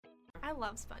I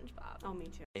love SpongeBob. Oh, me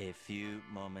too. A few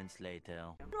moments later.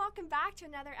 Welcome back to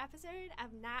another episode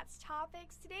of Nat's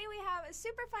Topics. Today we have a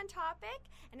super fun topic,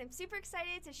 and I'm super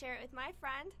excited to share it with my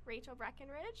friend, Rachel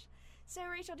Breckenridge. So,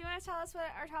 Rachel, do you want to tell us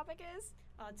what our topic is?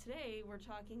 Today we're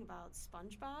talking about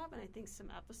SpongeBob, and I think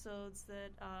some episodes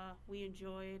that we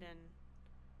enjoyed and,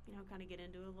 kind of get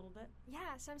into it a little bit.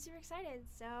 Yeah, so I'm super excited.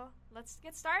 So, let's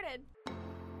get started.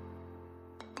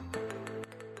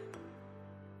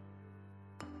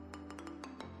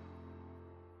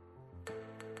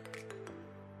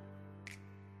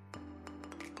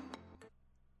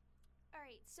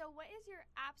 So what is your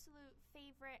absolute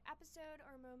favorite episode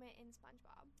or moment in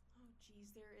SpongeBob? Oh,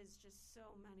 geez, there is just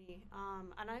so many.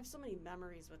 And I have so many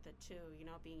memories with it, too,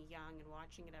 being young and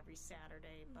watching it every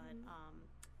Saturday. Mm-hmm.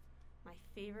 But my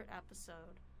favorite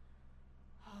episode,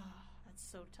 that's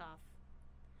so tough.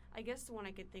 I guess the one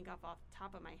I could think of off the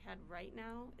top of my head right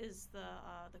now is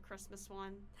the Christmas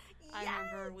one. Yes! I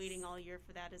remember waiting all year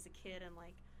for that as a kid, and,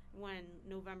 when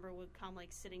November would come,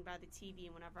 sitting by the TV,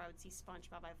 and whenever I would see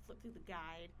SpongeBob, I'd flip through the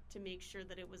guide to make sure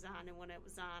that it was on, and when it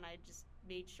was on, I just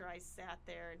made sure I sat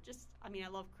there, and I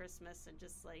love Christmas, and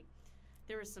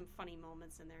there were some funny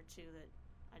moments in there, too, that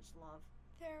I just love.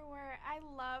 There were. I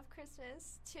love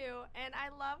Christmas, too, and I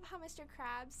love how Mr.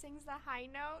 Krabs sings the high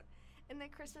note in the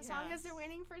Christmas song as they're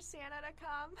waiting for Santa to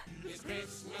come. This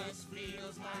Christmas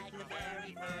feels like the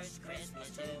very first Christmas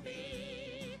to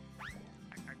me.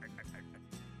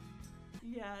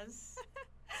 Yes.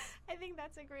 I think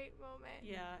that's a great moment.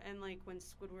 Yeah, and when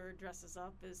Squidward dresses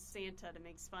up as Santa to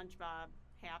make SpongeBob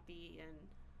happy, and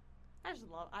I just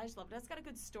love it. That's got a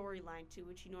good storyline too,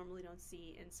 which you normally don't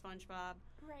see in SpongeBob.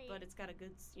 Right. But it's got a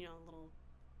good, little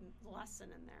lesson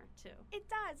in there too. It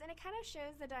does, and it kind of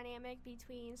shows the dynamic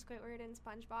between Squidward and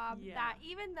SpongeBob. Yeah. That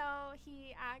even though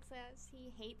he acts as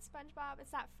he hates SpongeBob,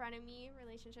 it's that frenemy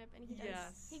relationship, and he does.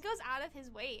 Yes. He goes out of his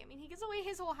way. I mean, he gives away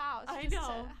his whole house. I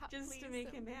know, just to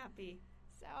make him happy.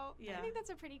 So yeah. I think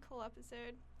that's a pretty cool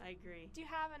episode. I agree. Do you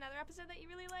have another episode that you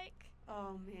really like?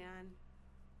 Oh man.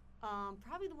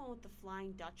 Probably the one with the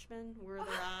Flying Dutchman, where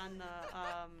they're on the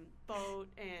boat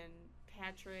and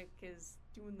Patrick is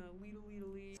doing the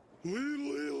weedle-weedle-lee.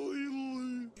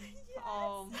 Weedle-weedle-weedle-lee. Yes.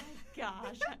 Oh my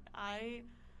gosh.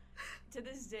 To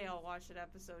this day, I'll watch that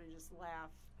episode and just laugh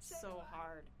so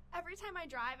hard. Every time I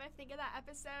drive, I think of that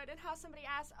episode and how somebody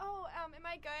asks, am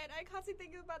I good? I constantly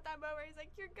think about that moment where he's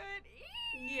like, you're good.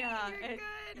 Yeah. You're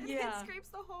good. And yeah. it scrapes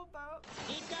the whole boat.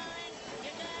 Keep going.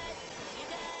 You're good.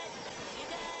 You're good.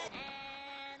 You're good.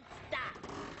 And stop.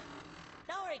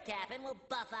 Don't worry, Captain. We'll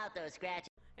buff out those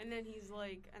scratches. And then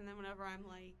whenever I'm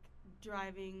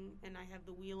driving and I have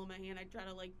the wheel in my hand, I try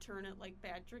to turn it like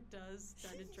Patrick does,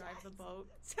 trying to drive the boat.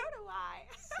 So do I.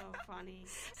 So funny.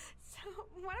 So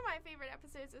one of my favorite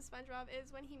episodes of SpongeBob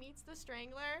is when he meets the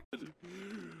Strangler.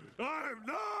 I'm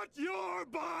not your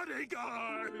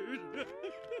bodyguard.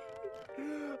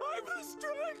 I'm the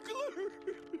Strangler.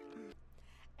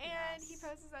 And he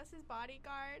poses as his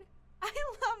bodyguard. I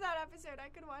love that episode. I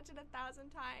could watch it 1,000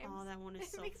 times. Oh, that one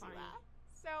is so makes funny. Me laugh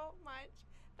so much.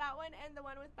 That one and the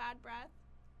one with bad breath.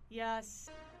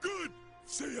 Yes. Good.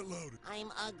 Say it louder.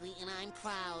 I'm ugly and I'm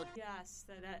proud. Yes,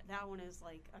 that one is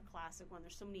a classic one.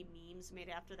 There's so many memes made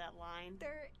after that line.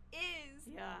 There is.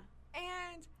 Yeah.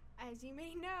 And as you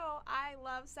may know, I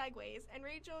love segues. And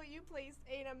Rachel, you placed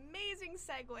an amazing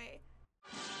segue.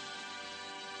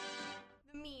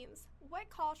 The memes. What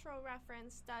cultural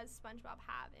reference does SpongeBob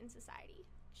have in society?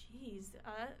 Jeez.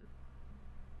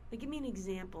 Give me an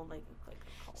example, a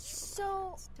cultural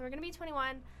So we're going to be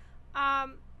 21.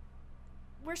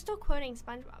 We're still quoting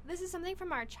SpongeBob. This is something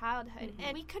from our childhood. Mm-hmm.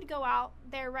 And we could go out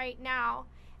there right now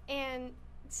and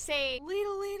say,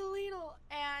 Leedle, Leedle, Leedle.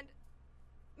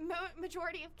 And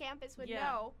majority of campus would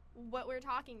know what we're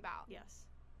talking about. Yes.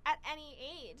 At any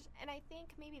age. And I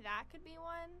think maybe that could be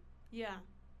one. Yeah.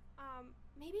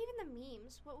 Maybe even the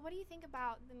memes. What do you think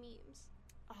about the memes?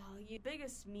 Oh, the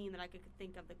biggest meme that I could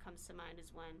think of that comes to mind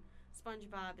is when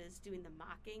SpongeBob is doing the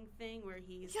mocking thing where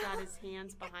he's got his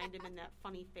hands behind him in that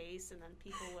funny face, and then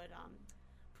people would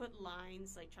put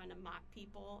lines trying to mock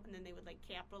people, and then they would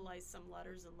capitalize some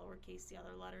letters and lowercase the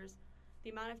other letters. The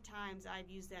amount of times I've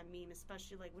used that meme,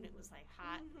 especially when it was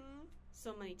hot,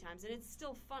 so many times, and it's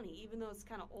still funny, even though it's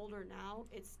kind of older now.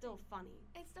 It's still funny.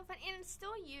 It's still funny, and it's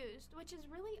still used, which is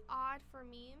really odd for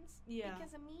memes. Yeah.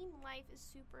 Because a meme life is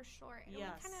super short. And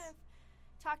yes. we kind of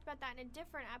talked about that in a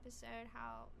different episode,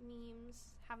 how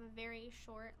memes have a very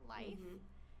short life.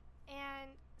 Mm-hmm.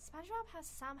 And SpongeBob has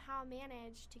somehow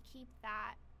managed to keep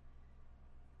that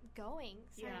going.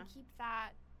 So to keep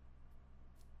that,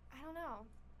 I don't know.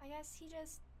 I guess he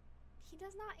just he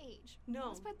does not age. No.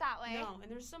 Let's put it that way. No, and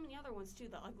there's so many other ones too.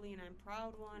 The Ugly and I'm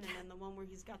Proud one, and then the one where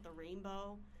he's got the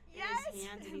rainbow in his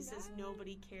hands and he says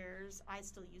nobody cares. I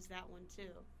still use that one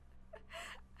too.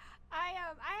 I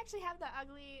actually have the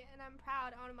Ugly and I'm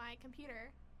Proud on my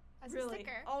computer as a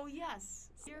sticker. Oh yes.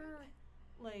 You're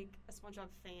like a SpongeBob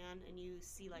fan and you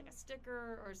see like a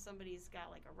sticker or somebody's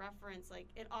got like a reference, like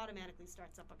it automatically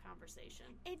starts up a conversation.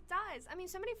 It does. I mean,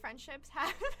 so many friendships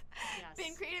have Yes.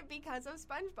 been created because of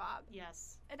SpongeBob.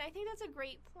 Yes. And I think that's a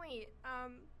great point.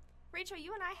 Rachel,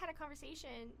 you and I had a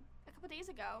conversation a couple days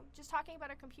ago just talking about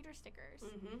our computer stickers.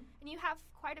 Mm-hmm. And you have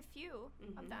quite a few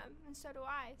Mhm. of them, and so do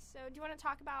I. So do you want to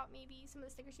talk about maybe some of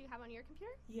the stickers you have on your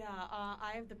computer? Yeah,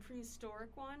 I have the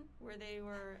prehistoric one where they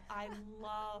were. I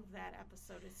love that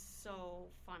episode. It's so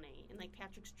funny, and like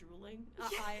Patrick's drooling.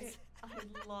 Yes. I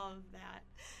love that.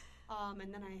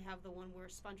 And then I have the one where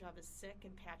SpongeBob is sick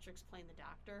and Patrick's playing the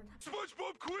doctor.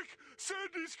 SpongeBob, quick!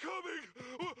 Sandy's coming!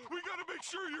 We gotta make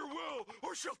sure you're well,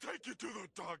 or she'll take you to the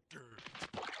doctor.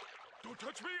 Don't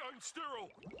touch me, I'm sterile.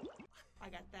 I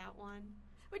got that one.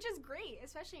 Which is great,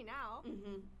 especially now.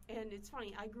 Mm-hmm. And it's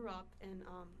funny, I grew up and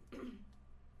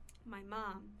my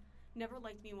mom never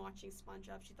liked me watching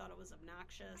SpongeBob. She thought it was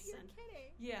obnoxious. You're and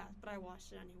kidding. yeah, but I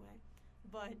watched it anyway.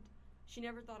 But she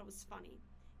never thought it was funny.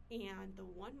 And the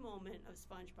one moment of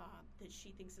SpongeBob that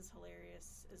she thinks is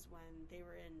hilarious is when they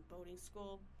were in boating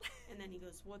school. And then he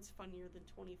goes, what's funnier than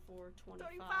 24, 25?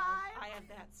 25. I have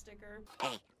that sticker.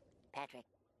 Hey, Patrick,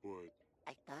 What?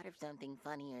 I thought of something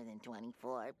funnier than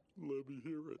 24. Let me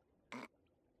hear it.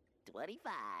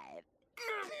 25.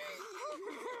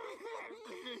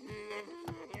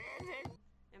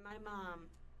 And my mom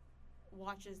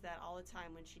watches that all the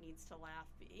time when she needs to laugh.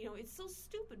 You know, it's so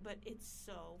stupid, but it's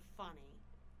so funny.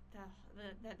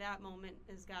 That moment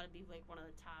has got to be like one of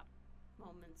the top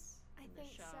moments I in the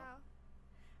think show. so.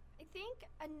 I think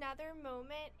another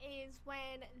moment is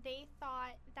when they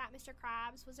thought that Mr.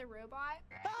 Krabs was a robot.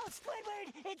 Oh, Squidward,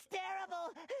 it's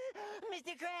terrible!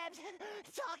 Mr. Krabs,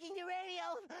 talking to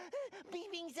radio,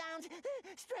 beeping sounds,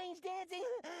 strange dancing,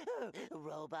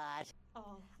 robot.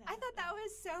 Oh, I thought that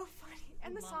was so funny.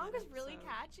 And the Love song that was really episode.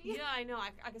 catchy. Yeah, I know.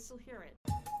 I can still hear it.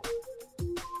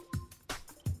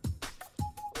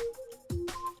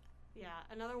 Yeah,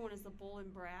 another one is the Bull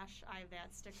and Brash. I have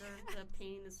that sticker, the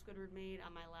painting that Squidward made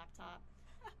on my laptop.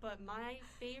 But my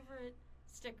favorite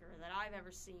sticker that I've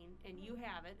ever seen, and you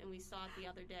have it, and we saw it the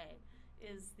other day,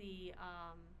 is the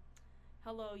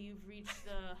hello, you've reached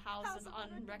the house of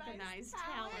unrecognized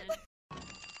talent.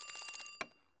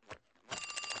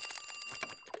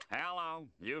 Hello,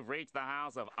 you've reached the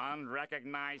house of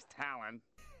unrecognized talent.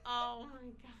 Oh my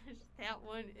gosh, that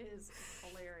one is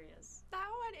hilarious. That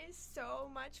one is so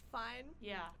much fun.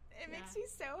 Yeah. It yeah. makes me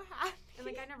so happy. And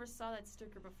like I never saw that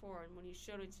sticker before, and when you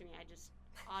showed it to me, I just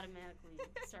automatically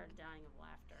started dying of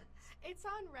laughter. It's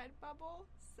on Redbubble,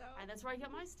 so And that's where I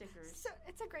get my stickers. so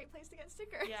it's a great place to get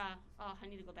stickers. Yeah. Oh, I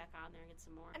need to go back on there and get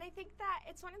some more. And I think that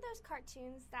it's one of those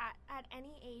cartoons that at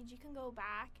any age you can go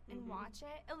back and Mhm. watch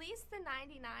it. At least the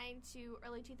 99 to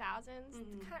early 2000s.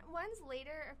 Mhm. Ones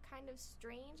later are kind of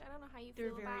strange. I don't know how you They're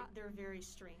feel about. they're very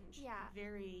strange. Yeah.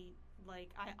 Very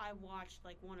like I watched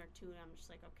like one or two and I'm just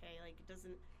like, okay, like it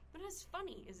doesn't but as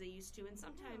funny as they used to. And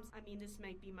sometimes I mean this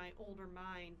might be my older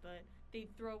mind, but they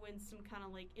throw in some kind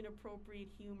of like inappropriate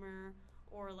humor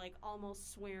or like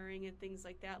almost swearing and things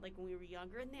like that like when we were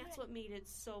younger, and that's what made it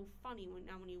so funny when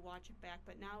you watch it back.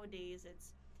 But nowadays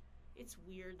it's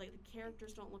weird, like the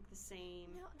characters don't look the same.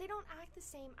 No, they don't act the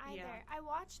same either. Yeah. I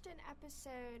watched an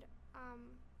episode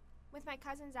with my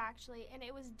cousins actually, and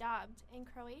it was dubbed in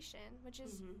Croatian, which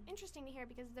is Mhm. interesting to hear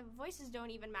because the voices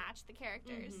don't even match the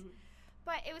characters. Mhm.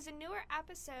 But it was a newer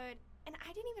episode, and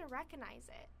I didn't even recognize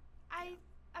it. I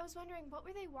was wondering what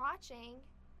were they watching,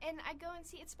 and I go and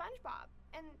see it's SpongeBob,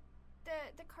 and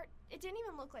it didn't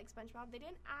even look like SpongeBob. They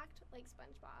didn't act like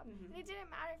SpongeBob, Mhm. and it didn't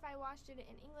matter if I watched it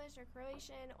in English or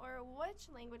Croatian or which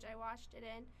language I watched it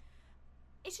in.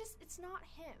 It's not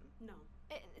him. No.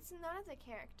 It's none of the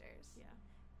characters. Yeah.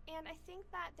 And I think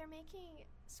that they're making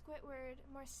Squidward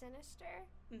more sinister.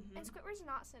 Mhm. And Squidward's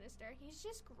not sinister. He's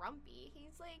just grumpy.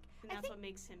 He's like, And I that's think what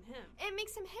makes him him. it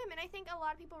makes him him. And I think a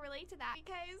lot of people relate to that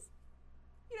because,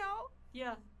 you know,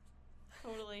 Yeah,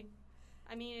 totally.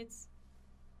 I mean,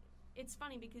 it's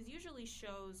funny because usually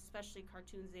shows, especially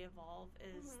cartoons, they evolve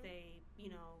as Mhm. they,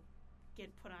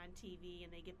 get put on TV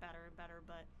and they get better and better.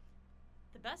 But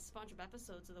the best SpongeBob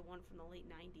episodes are the one from the late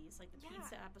 90s, like the Yeah.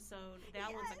 pizza episode.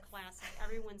 That one's a Yes. classic.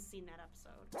 Everyone's seen that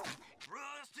episode.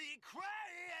 Krusty Krab,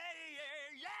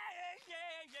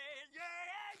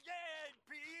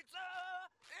 pizza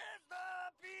is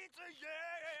the pizza,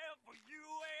 yeah, for you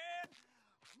and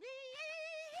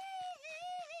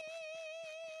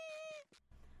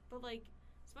But like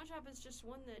SpongeBob is just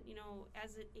one that, you know,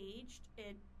 as it aged,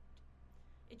 it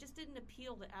just didn't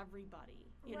appeal to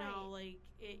everybody. You know, like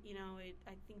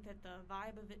I think that the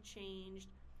vibe of it changed.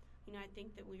 You know, I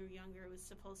think that when we were younger, it was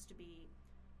supposed to be,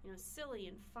 you know, silly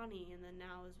and funny, and then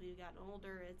now as we've gotten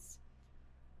older, it's,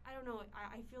 I don't know,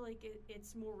 I feel like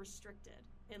it's more restricted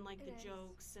in like the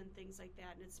jokes and things like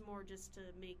that, and it's more just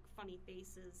to make funny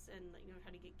faces and, you know,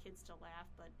 how to get kids to laugh,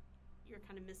 but you're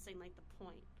kind of missing like the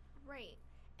point. Right.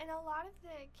 And a lot of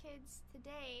the kids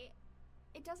today,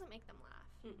 it doesn't make them laugh.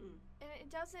 Mm-mm. And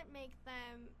it doesn't make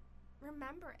them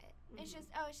remember it. Mm-hmm. It's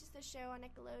just a show on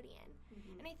Nickelodeon.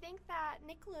 Mm-hmm. And I think that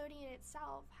Nickelodeon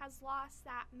itself has lost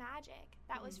that magic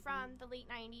that was from the late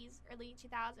 90s, early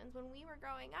 2000s when we were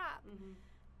growing up. Mm-hmm.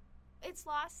 It's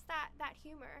lost that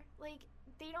humor. Like,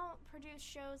 they don't produce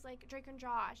shows like Drake and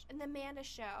Josh and The Amanda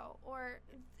Show, or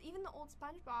even the old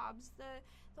SpongeBob's, the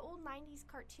old 90s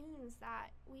cartoons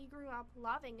that we grew up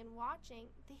loving and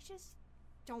watching. They just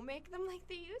don't make them like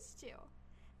they used to.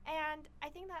 And I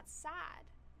think that's sad.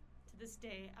 To this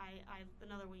day, I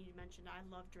another one you mentioned, I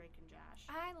love Drake and Josh.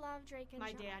 I love Drake and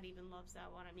My Josh. dad even loves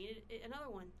that one. I mean, another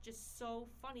one, just so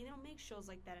funny. They don't make shows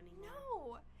like that anymore.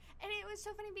 No. And it was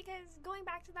so funny because going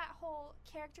back to that whole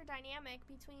character dynamic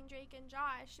between Drake and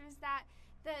Josh, it was that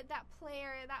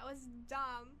player that was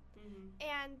dumb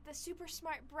and the super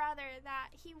smart brother that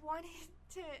he wanted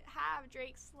to have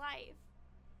Drake's life.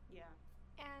 Yeah.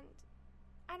 And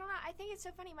I don't know, I think it's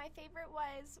so funny. My favorite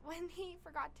was when he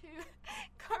forgot to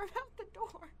carve out the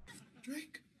door.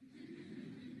 Drake?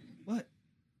 What?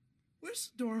 Where's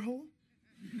the door hole?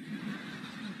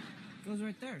 Goes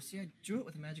right there. See, I drew it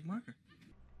with a magic marker.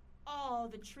 Oh,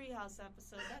 the Treehouse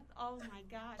episode. Oh my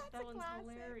gosh, that one's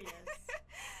hilarious.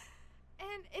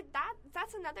 And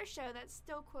that's another show that's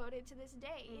still quoted to this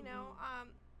day. You know,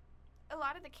 a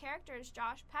lot of the characters,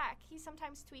 Josh Peck, he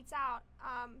sometimes tweets out,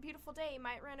 "Beautiful day,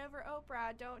 might run over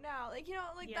Oprah, don't know," like, you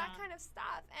know, like that kind of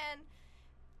stuff. And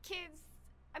kids,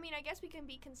 I mean, I guess we can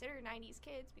be considered 90s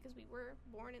kids because we were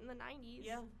born in the 90s.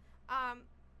 Yeah.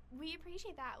 We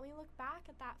appreciate that. We look back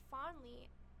at that fondly.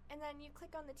 And then you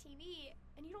click on the TV,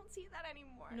 and you don't see that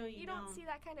anymore. No, you don't see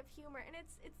that kind of humor, and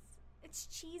it's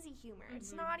cheesy humor.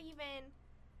 It's not even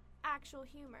actual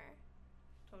humor.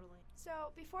 Totally.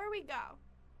 So before we go,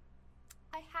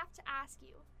 I have to ask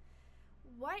you,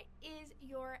 what is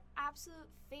your absolute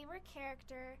favorite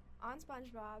character on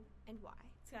SpongeBob, and why?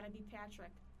 It's got to be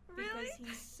Patrick. Really? Because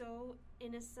he's so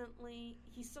innocent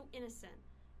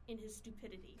in his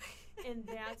stupidity, and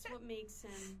that's what makes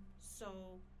him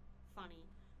so funny.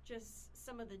 Just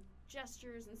some of the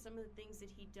gestures and some of the things that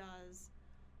he does.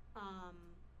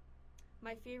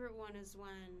 My favorite one is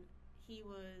when he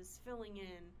was filling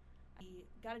in. He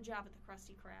got a job at the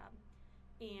Krusty Krab,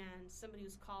 and somebody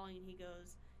was calling, and he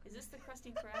goes, "Is this the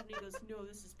Krusty Krab?" And he goes, "No,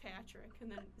 this is Patrick."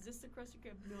 And then, "Is this the Krusty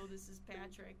Krab?" "No, this is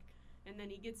Patrick." And then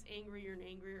he gets angrier and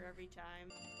angrier every time.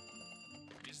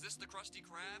 Is this the Krusty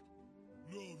Krab?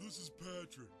 No, this is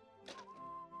Patrick.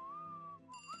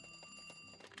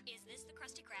 Is this the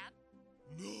Krusty Krab?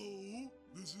 No,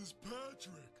 this is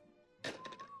Patrick.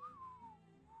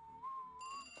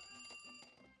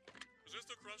 Is this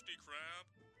the Krusty Krab?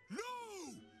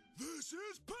 No, this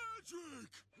is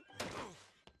Patrick.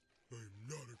 I'm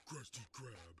not a Krusty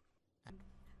Krab.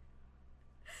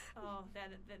 Oh,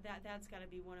 that's got to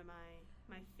be one of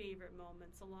my favorite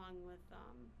moments, along with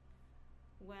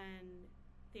when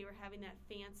they were having that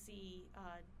fancy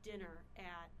dinner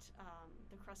at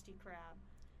the Krusty Krab,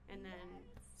 and then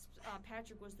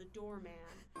Patrick was the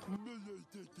doorman. May I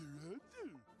take your hat, sir?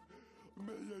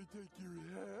 May I take your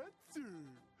hat, sir?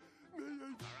 May I... All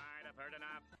right, I've heard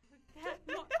enough.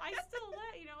 I still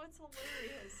let you know, it's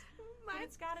hilarious. But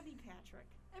it's got to be Patrick.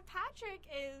 And Patrick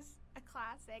is a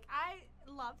classic. I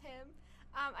love him.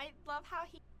 I love how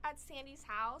he at Sandy's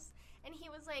house, and he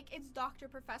was like, "It's Dr.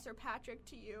 Professor Patrick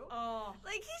to you." Oh,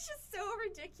 like, he's just so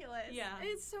ridiculous. Yeah,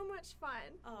 it's so much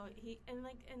fun. Oh, and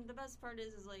the best part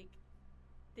is like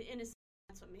the innocence.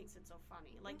 That's what makes it so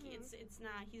funny. Like he's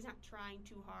not trying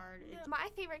too hard. No. My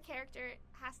favorite character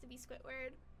has to be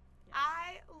Squidward. Yes.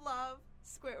 I love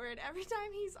Squidward. Every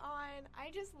time he's on, I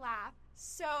just laugh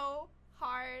so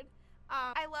hard.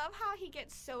 I love how he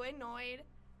gets so annoyed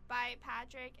by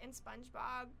Patrick and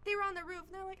SpongeBob. They were on the roof,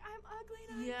 and they're like, "I'm ugly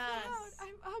and I'm proud.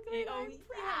 I'm ugly and I'm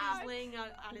proud." He's laying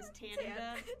on his tanning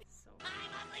bed. So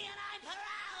I'm ugly and I'm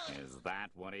proud. Is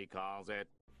that what he calls it?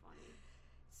 funny.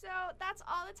 So that's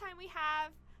all the time we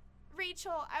have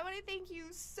Rachel, I want to thank you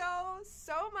so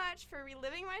much for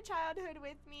reliving my childhood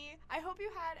with me. I hope you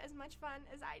had as much fun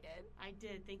as I did. I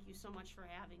did. Thank you so much for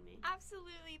having me.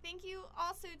 Absolutely. Thank you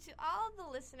also to all of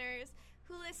the listeners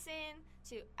who listen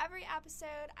to every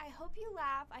episode. I hope you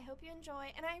laugh. I hope you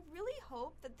enjoy. And I really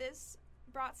hope that this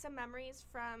brought some memories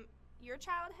from your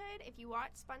childhood. If you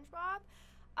watch SpongeBob,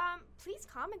 please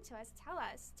comment to us.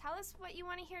 Tell us what you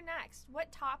want to hear next.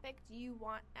 What topic do you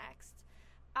want next?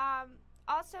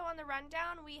 Also on the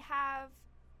rundown, we have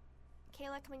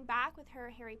Kayla coming back with her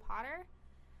Harry Potter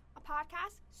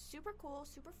podcast. Super cool,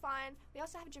 super fun. We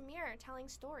also have Jameer telling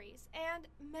stories and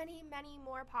many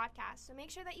more podcasts. So make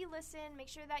sure that you listen. Make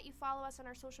sure that you follow us on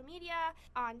our social media,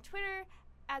 on Twitter,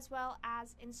 as well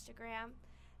as Instagram.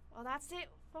 Well, that's it.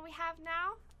 What we have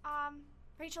now.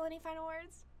 Rachel, any final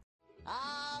words?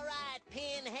 All right,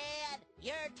 Pinhead,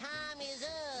 your time is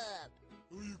up.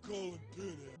 Who you calling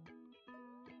Pinhead?